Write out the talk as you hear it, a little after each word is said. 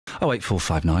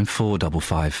08459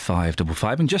 455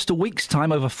 555. In just a week's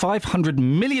time, over 500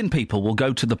 million people will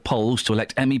go to the polls to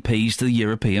elect MEPs to the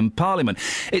European Parliament.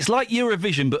 It's like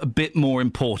Eurovision, but a bit more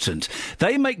important.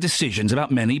 They make decisions about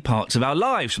many parts of our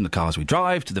lives, from the cars we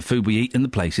drive to the food we eat and the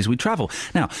places we travel.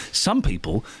 Now, some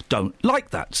people don't like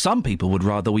that. Some people would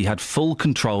rather we had full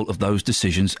control of those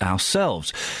decisions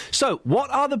ourselves. So,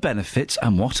 what are the benefits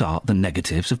and what are the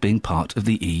negatives of being part of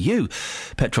the EU?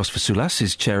 Petros Vassoulas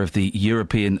is chair of the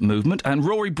European Movement, and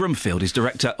Rory Broomfield is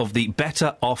director of the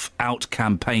Better Off Out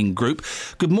campaign group.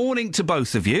 Good morning to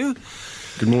both of you.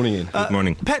 Good morning, Ian. Good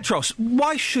morning. Petros,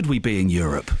 why should we be in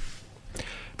Europe?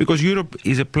 Because Europe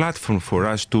is a platform for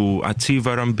us to achieve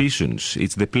our ambitions.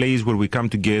 It's the place where we come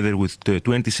together with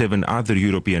 27 other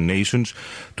European nations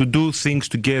to do things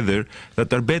together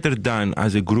that are better done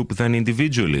as a group than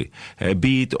individually,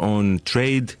 be it on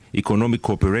trade, economic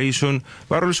cooperation,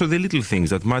 but also the little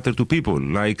things that matter to people,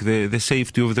 like the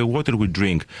safety of the water we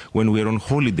drink when we are on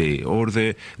holiday, or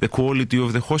the quality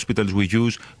of the hospitals we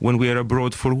use when we are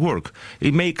abroad for work.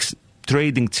 It makes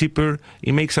trading cheaper,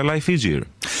 it makes our life easier.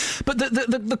 But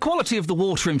the quality of the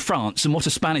water in France and what a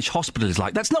Spanish hospital is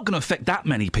like, that's not going to affect that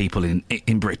many people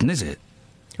in Britain, is it?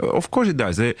 Of course it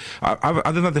does.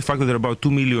 Other than the fact that there are about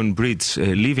 2 million Brits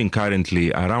living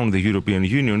currently around the European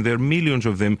Union, there are millions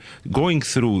of them going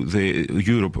through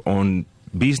Europe on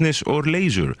business or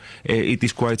leisure. It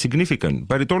is quite significant.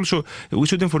 But it also, we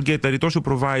shouldn't forget that it also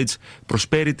provides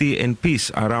prosperity and peace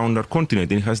around our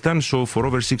continent. It has done so for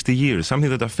over 60 years, something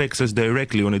that affects us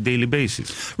directly on a daily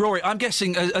basis. Rory, I'm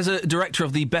guessing as a director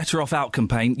of the Better Off Out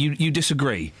campaign, you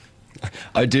disagree?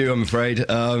 I do, I'm afraid.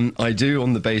 I do,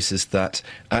 on the basis that,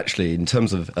 actually, in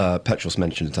terms of Petros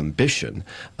mentioned ambition,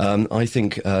 I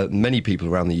think many people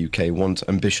around the UK want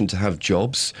ambition to have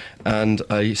jobs, and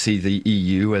I see the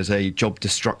EU as a job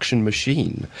destruction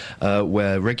machine,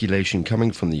 where regulation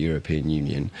coming from the European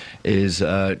Union is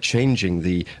changing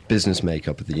the business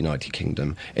makeup of the United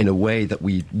Kingdom in a way that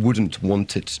we wouldn't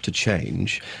want it to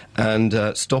change,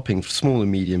 and stopping small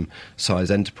and medium-sized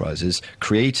enterprises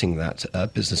creating that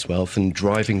business wealth and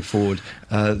driving forward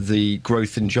the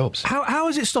growth in jobs. How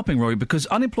is it stopping, Rory? Because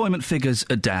unemployment figures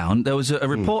are down. There was a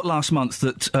report last month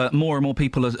that more and more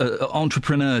people,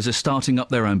 entrepreneurs, are starting up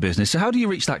their own business. So how do you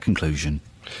reach that conclusion?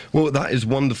 Well, that is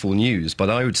wonderful news, but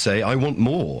I would say I want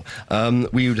more.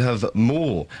 We would have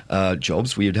more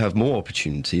jobs, we would have more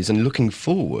opportunities, and looking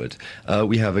forward,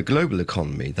 we have a global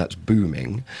economy that's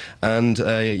booming, and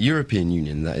a European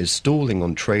Union that is stalling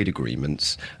on trade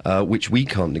agreements, which we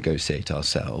can't negotiate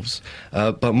ourselves.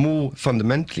 But more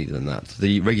fundamentally than that,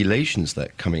 the regulations that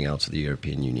are coming out of the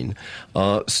European Union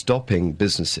are stopping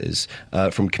businesses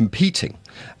from competing.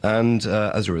 And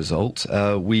as a result,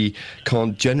 we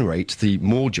can't generate the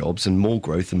more jobs and more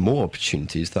growth and more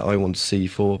opportunities that I want to see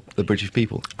for the British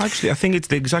people. Actually, I think it's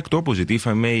the exact opposite, if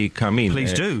I may come in.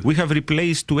 Please do. We have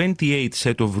replaced 28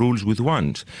 set of rules with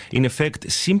ones, in effect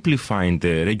simplifying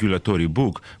the regulatory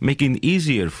book, making it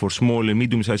easier for small and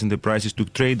medium-sized enterprises to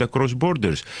trade across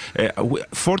borders.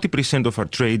 40% of our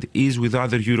trade is with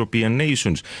other European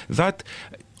nations. That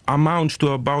amounts to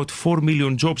about 4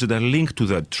 million jobs that are linked to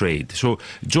that trade. So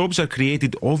jobs are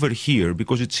created over here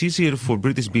because it's easier for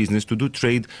British business to do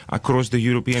trade across the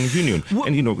European Union.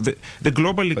 And, you know, the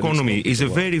global economy is a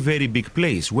very, very big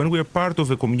place. When we are part of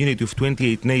a community of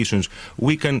 28 nations,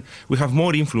 we have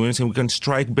more influence and we can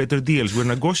strike better deals. We're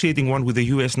negotiating one with the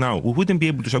US now. We wouldn't be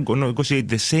able to negotiate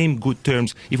the same good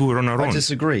terms if we were on our own. I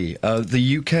disagree.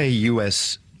 The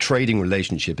UK-US trading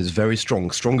relationship is very strong,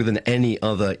 stronger than any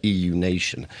other EU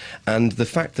nation. And the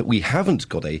fact that we haven't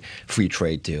got a free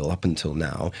trade deal up until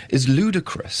now is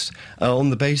ludicrous on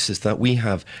the basis that we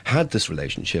have had this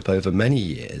relationship over many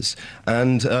years.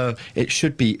 And it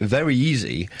should be very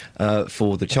easy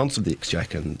for the Chancellor of the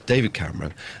Exchequer, David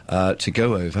Cameron, to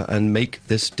go over and make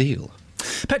this deal.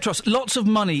 Petros, lots of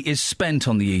money is spent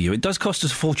on the EU. It does cost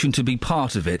us a fortune to be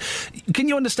part of it. Can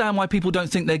you understand why people don't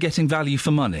think they're getting value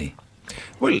for money?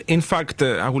 Well, in fact,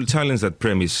 I will challenge that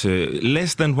premise.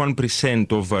 Less than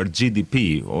 1% of our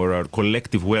GDP, or our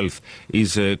collective wealth,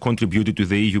 is contributed to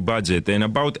the EU budget, and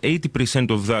about 80%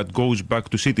 of that goes back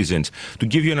to citizens. To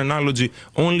give you an analogy,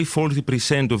 only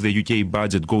 40% of the UK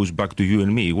budget goes back to you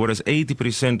and me, whereas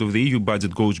 80% of the EU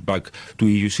budget goes back to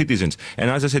EU citizens. And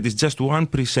as I said, it's just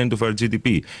 1% of our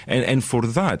GDP. And for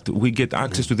that, we get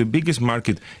access to the biggest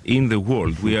market in the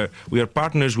world. We are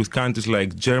partners with countries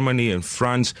like Germany and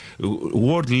France,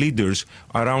 world leaders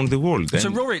around the world.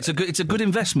 So, Rory, it's a good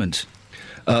investment.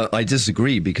 I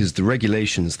disagree, because the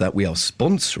regulations that we are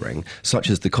sponsoring, such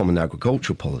as the Common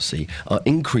Agricultural Policy, are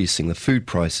increasing the food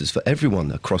prices for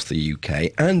everyone across the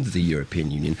UK and the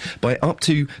European Union by up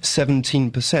to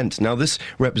 17%. Now, this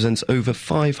represents over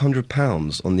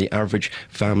 £500 on the average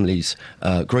family's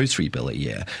grocery bill a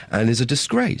year, and is a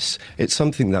disgrace. It's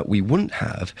something that we wouldn't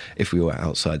have if we were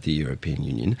outside the European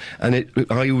Union, and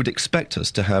I would expect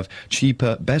us to have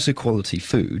cheaper, better quality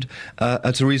food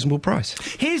at a reasonable price.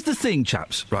 Here's the thing,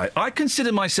 chaps. Right, I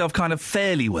consider myself kind of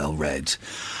fairly well read,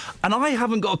 and I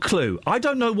haven't got a clue. I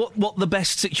don't know what the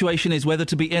best situation is, whether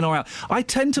to be in or out. I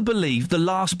tend to believe the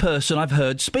last person I've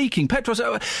heard speaking. Petros,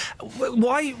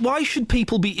 why should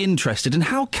people be interested, and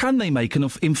how can they make an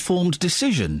informed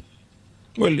decision?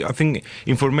 Well, I think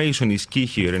information is key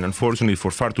here, and unfortunately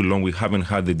for far too long we haven't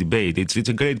had the debate. It's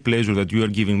a great pleasure that you are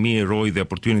giving me, Roy, the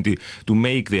opportunity to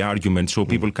make the argument so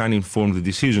people can inform the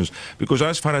decisions. Because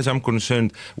as far as I'm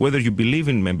concerned, whether you believe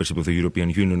in membership of the European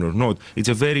Union or not, it's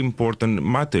a very important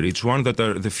matter. It's one that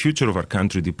the future of our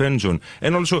country depends on,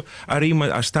 and also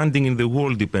our standing in the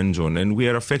world depends on, and we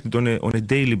are affected on a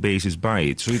daily basis by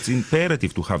it. So it's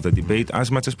imperative to have the debate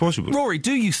as much as possible. Rory,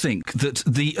 do you think that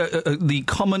the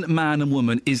common man and woman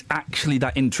is actually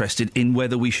that interested in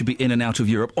whether we should be in and out of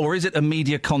Europe, or is it a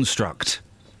media construct?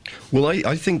 Well,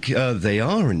 I think they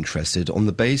are interested on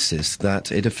the basis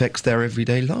that it affects their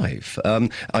everyday life.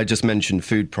 I just mentioned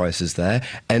food prices there.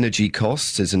 Energy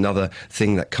costs is another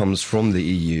thing that comes from the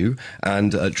EU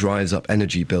and drives up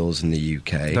energy bills in the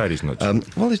UK. That is not true.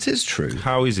 Well, it is true.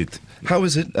 How is it? How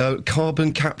is it?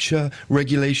 Carbon capture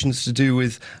regulations to do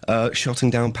with shutting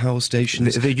down power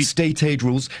stations, state aid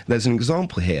rules. There's an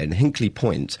example here in Hinkley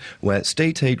Point where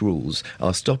state aid rules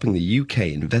are stopping the UK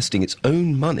investing its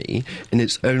own money in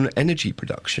its own energy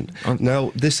production.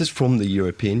 Now, this is from the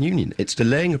European Union. It's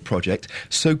delaying a project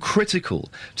so critical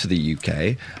to the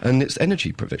UK and its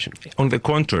energy provision. On the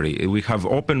contrary, we have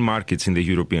open markets in the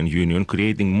European Union,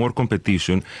 creating more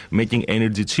competition, making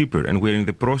energy cheaper, and we're in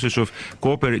the process of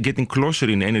getting closer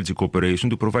in energy cooperation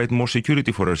to provide more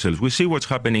security for ourselves. We see what's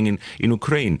happening in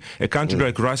Ukraine. A country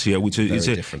like Russia, which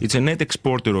is a net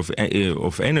exporter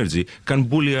of energy, can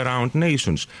bully around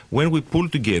nations. When we pull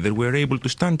together, we're able to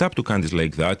stand up to countries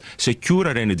like that, secure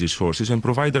our energy sources, and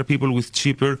provide our people with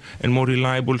cheaper and more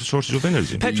reliable sources of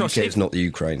energy. Petros, the UK is not the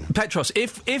Ukraine. Petros,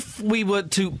 if we were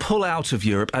to pull out of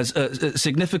Europe, as a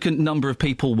significant number of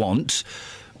people want,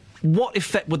 what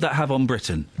effect would that have on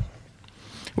Britain?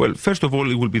 Well, first of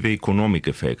all, it will be the economic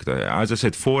effect. As I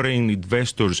said, foreign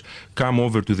investors come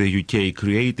over to the UK,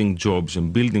 creating jobs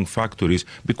and building factories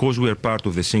because we are part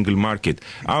of the single market.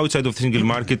 Outside of the single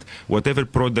market, whatever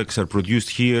products are produced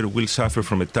here will suffer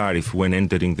from a tariff when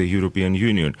entering the European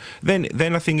Union. Then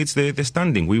I think it's the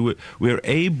standing. We are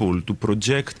able to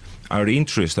project our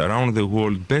interest around the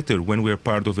world better when we are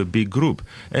part of a big group.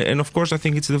 And of course, I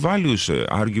think it's the values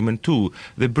argument too.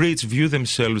 The Brits view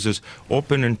themselves as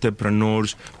open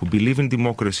entrepreneurs who believe in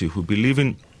democracy, who believe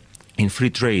in free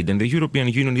trade, and the European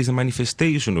Union is a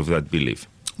manifestation of that belief.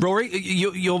 Rory,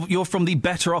 you're from the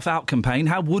Better Off Out campaign.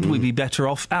 How would we be better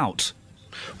off out?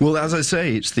 Well, as I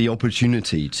say, it's the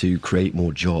opportunity to create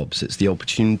more jobs. It's the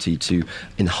opportunity to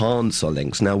enhance our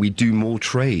links. Now, we do more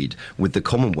trade with the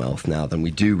Commonwealth now than we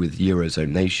do with Eurozone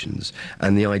nations.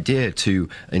 And the idea to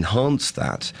enhance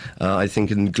that, I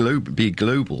think, and be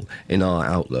global in our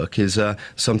outlook is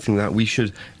something that we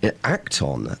should act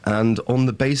on, and on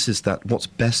the basis that what's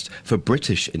best for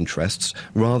British interests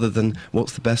rather than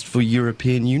what's the best for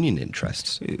European Union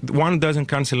interests. One doesn't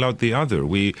cancel out the other.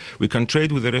 We can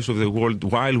trade with the rest of the world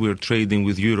while we're trading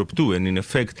with Europe too. And in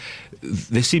effect,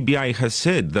 the CBI has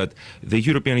said that the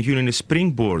European Union is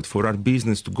springboard for our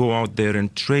business to go out there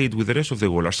and trade with the rest of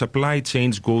the world. Our supply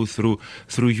chains go through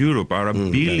Europe. Our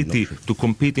ability to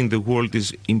compete in the world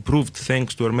is improved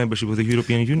thanks to our membership of the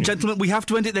European Union. Gentlemen, we have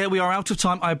to end it there. We are out of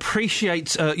time. I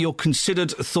appreciate your considered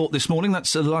thought this morning.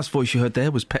 That's the last voice you heard there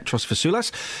was Petros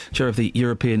Fasoulas, chair of the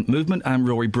European Movement, and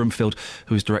Rory Broomfield,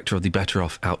 who is director of the Better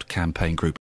Off Out campaign group.